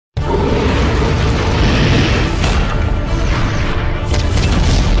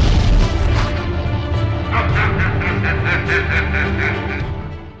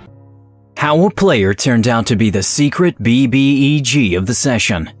How a player turned out to be the secret BBEG of the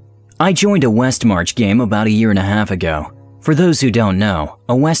session. I joined a West March game about a year and a half ago. For those who don't know,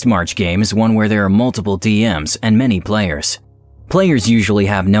 a West March game is one where there are multiple DMs and many players. Players usually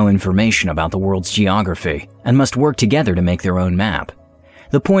have no information about the world's geography and must work together to make their own map.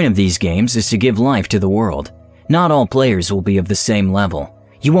 The point of these games is to give life to the world. Not all players will be of the same level.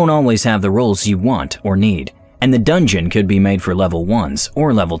 You won't always have the roles you want or need, and the dungeon could be made for level 1s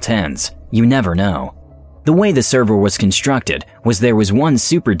or level 10s. You never know. The way the server was constructed was there was one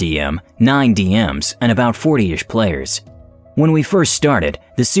super DM, 9 DMs, and about 40-ish players. When we first started,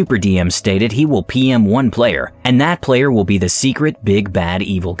 the super DM stated he will PM one player, and that player will be the secret big bad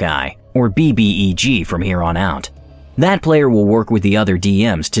evil guy, or BBEG from here on out. That player will work with the other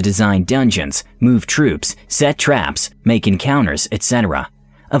DMs to design dungeons, move troops, set traps, make encounters, etc.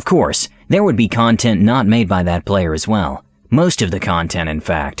 Of course, there would be content not made by that player as well. Most of the content, in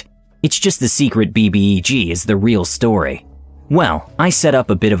fact. It's just the secret BBEG is the real story. Well, I set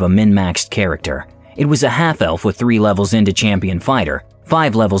up a bit of a min-maxed character. It was a half-elf with 3 levels into Champion Fighter,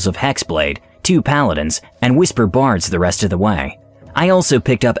 5 levels of Hexblade, 2 Paladins, and Whisper Bards the rest of the way. I also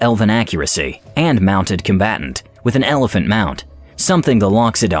picked up Elven Accuracy and Mounted Combatant with an elephant mount, something the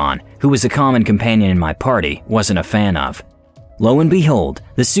Loxodon, who was a common companion in my party, wasn't a fan of. Lo and behold,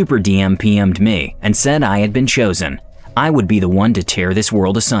 the Super DM PM'd me and said I had been chosen. I would be the one to tear this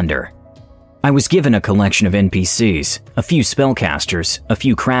world asunder. I was given a collection of NPCs, a few spellcasters, a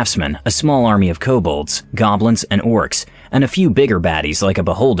few craftsmen, a small army of kobolds, goblins, and orcs, and a few bigger baddies like a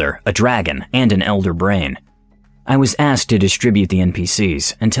beholder, a dragon, and an elder brain. I was asked to distribute the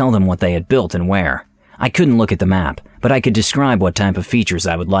NPCs and tell them what they had built and where. I couldn't look at the map, but I could describe what type of features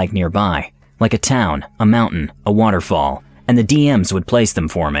I would like nearby, like a town, a mountain, a waterfall, and the DMs would place them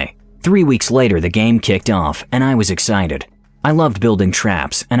for me. 3 weeks later, the game kicked off, and I was excited. I loved building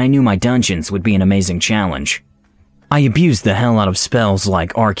traps, and I knew my dungeons would be an amazing challenge. I abused the hell out of spells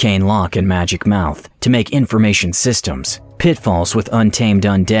like Arcane Lock and Magic Mouth to make information systems, pitfalls with untamed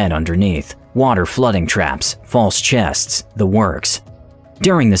undead underneath, water flooding traps, false chests, the works.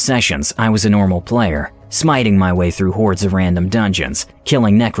 During the sessions, I was a normal player, smiting my way through hordes of random dungeons,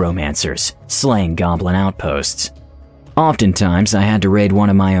 killing necromancers, slaying goblin outposts. Oftentimes, I had to raid one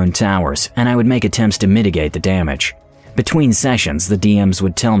of my own towers, and I would make attempts to mitigate the damage. Between sessions, the DMs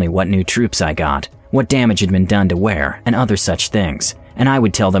would tell me what new troops I got, what damage had been done to where, and other such things, and I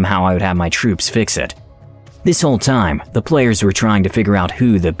would tell them how I would have my troops fix it. This whole time, the players were trying to figure out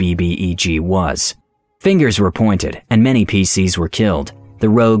who the BBEG was. Fingers were pointed, and many PCs were killed. The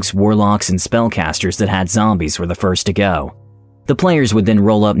rogues, warlocks, and spellcasters that had zombies were the first to go. The players would then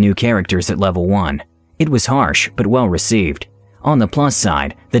roll up new characters at level 1. It was harsh, but well received. On the plus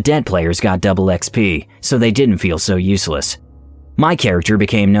side, the dead players got double XP, so they didn't feel so useless. My character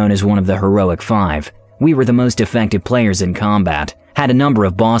became known as one of the Heroic 5. We were the most effective players in combat, had a number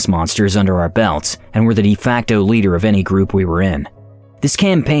of boss monsters under our belts, and were the de facto leader of any group we were in. This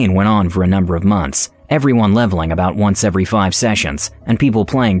campaign went on for a number of months, everyone leveling about once every 5 sessions, and people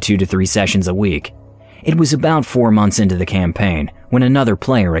playing 2 to 3 sessions a week. It was about 4 months into the campaign when another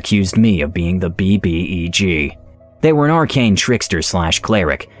player accused me of being the BBEG. They were an arcane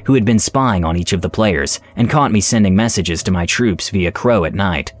trickster/cleric who had been spying on each of the players and caught me sending messages to my troops via Crow at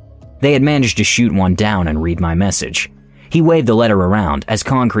night. They had managed to shoot one down and read my message. He waved the letter around as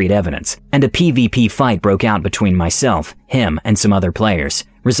concrete evidence, and a PvP fight broke out between myself, him, and some other players,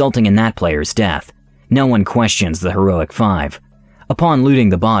 resulting in that player's death. No one questions the Heroic 5. Upon looting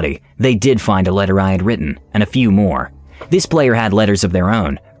the body, they did find a letter I had written, and a few more. This player had letters of their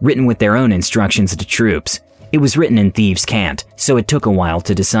own, written with their own instructions to troops. It was written in thieves' cant, so it took a while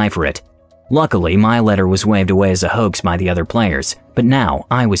to decipher it. Luckily, my letter was waved away as a hoax by the other players, but now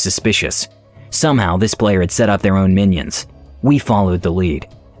I was suspicious. Somehow, this player had set up their own minions. We followed the lead.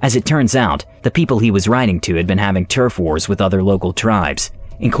 As it turns out, the people he was writing to had been having turf wars with other local tribes,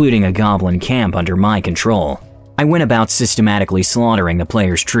 including a goblin camp under my control. I went about systematically slaughtering the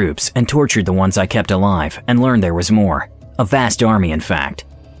players' troops and tortured the ones I kept alive and learned there was more. A vast army, in fact.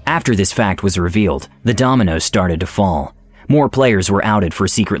 After this fact was revealed, the dominoes started to fall. More players were outed for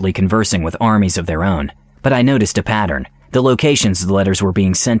secretly conversing with armies of their own, but I noticed a pattern. The locations the letters were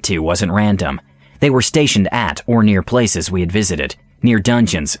being sent to wasn't random. They were stationed at or near places we had visited, near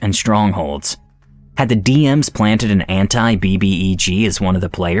dungeons and strongholds. Had the DMs planted an anti-BBEG as one of the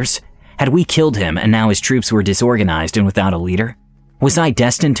players? Had we killed him and now his troops were disorganized and without a leader? Was I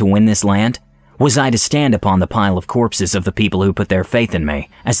destined to win this land? Was I to stand upon the pile of corpses of the people who put their faith in me,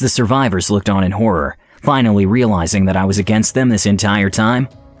 as the survivors looked on in horror, finally realizing that I was against them this entire time?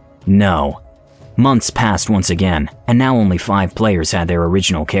 No. Months passed once again, and now only 5 players had their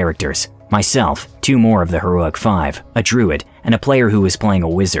original characters. Myself, 2 more of the Heroic 5, a druid, and a player who was playing a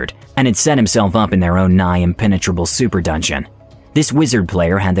wizard, and had set himself up in their own nigh impenetrable super dungeon. This wizard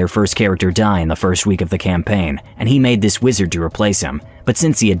player had their first character die in the first week of the campaign, and he made this wizard to replace him, but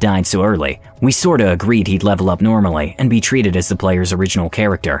since he had died so early, we sorta agreed he'd level up normally and be treated as the player's original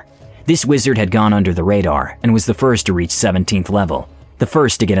character. This wizard had gone under the radar and was the first to reach 17th level, the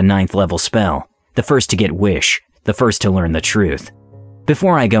first to get a 9th level spell, the first to get Wish, the first to learn the truth.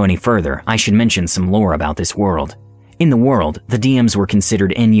 Before I go any further, I should mention some lore about this world. In the world, the DMs were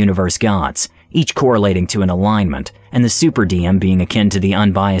considered in-universe gods, each correlating to an alignment, and the super DM being akin to the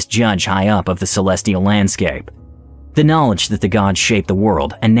unbiased judge high up of the celestial landscape. The knowledge that the gods shaped the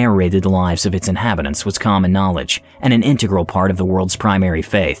world and narrated the lives of its inhabitants was common knowledge, and an integral part of the world's primary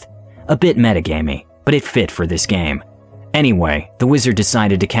faith. A bit metagamey, but it fit for this game. Anyway, the wizard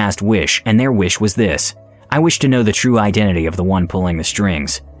decided to cast Wish, and their wish was this: I wish to know the true identity of the one pulling the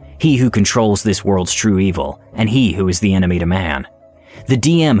strings, he who controls this world's true evil, and he who is the enemy to man. The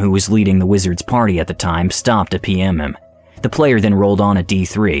DM who was leading the wizard's party at the time stopped to PM him. The player then rolled on a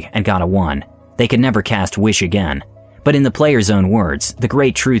D3 and got a 1. They could never cast Wish again. But in the player's own words, the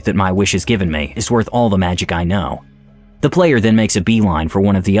great truth that my wish has given me is worth all the magic I know. The player then makes a beeline for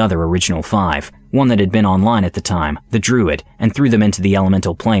one of the other original 5, one that had been online at the time, the druid, and threw them into the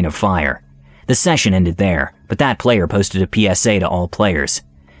elemental plane of fire. The session ended there, but that player posted a PSA to all players.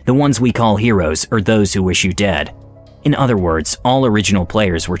 The ones we call heroes are those who wish you dead. In other words, all original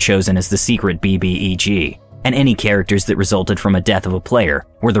players were chosen as the secret BBEG, and any characters that resulted from a death of a player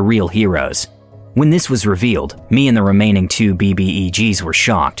were the real heroes. When this was revealed, me and the remaining 2 BBEGs were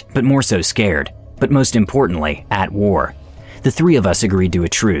shocked, but more so scared, but most importantly, at war. The 3 of us agreed to a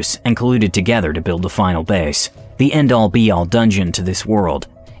truce and colluded together to build the final base, the end-all be-all dungeon to this world.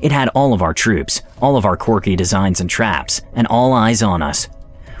 It had all of our troops, all of our quirky designs and traps, and all eyes on us.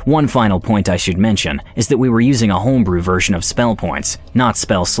 One final point I should mention is that we were using a homebrew version of spell points, not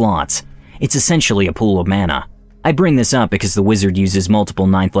spell slots. It's essentially a pool of mana. I bring this up because the wizard uses multiple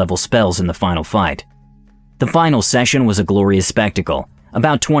 9th level spells in the final fight. The final session was a glorious spectacle.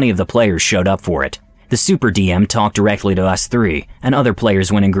 About 20 of the players showed up for it. The super DM talked directly to us 3, and other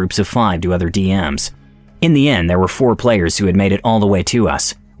players went in groups of 5 to other DMs. In the end, there were 4 players who had made it all the way to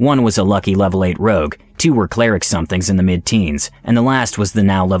us. One was a lucky level 8 rogue, 2 were cleric somethings in the mid-teens, and the last was the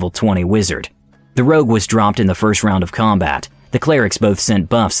now level 20 wizard. The rogue was dropped in the first round of combat. The clerics both sent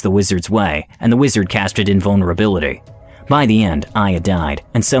buffs the wizard's way, and the wizard casted invulnerability. By the end, I had died,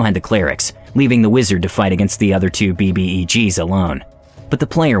 and so had the clerics, leaving the wizard to fight against the other 2 BBEGs alone. But the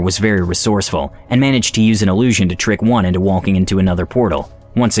player was very resourceful, and managed to use an illusion to trick one into walking into another portal,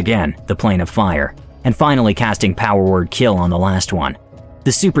 once again, the plane of fire, and finally casting power word kill on the last one.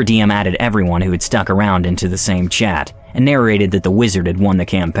 The super DM added everyone who had stuck around into the same chat, and narrated that the wizard had won the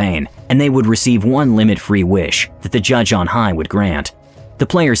campaign, and they would receive one limit-free wish that the judge on high would grant. The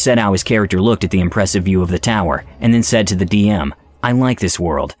player said how his character looked at the impressive view of the tower, and then said to the DM, I like this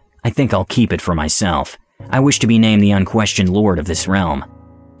world. I think I'll keep it for myself. I wish to be named the unquestioned lord of this realm.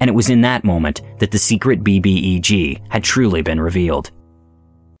 And it was in that moment that the secret BBEG had truly been revealed.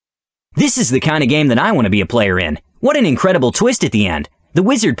 This is the kind of game that I want to be a player in. What an incredible twist at the end. The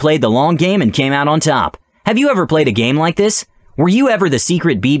wizard played the long game and came out on top. Have you ever played a game like this? Were you ever the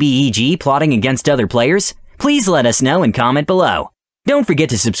secret BBEG plotting against other players? Please let us know and comment below. Don't forget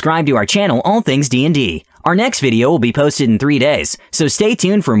to subscribe to our channel All Things D&D. Our next video will be posted in 3 days, so stay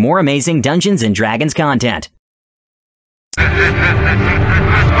tuned for more amazing Dungeons & Dragons content.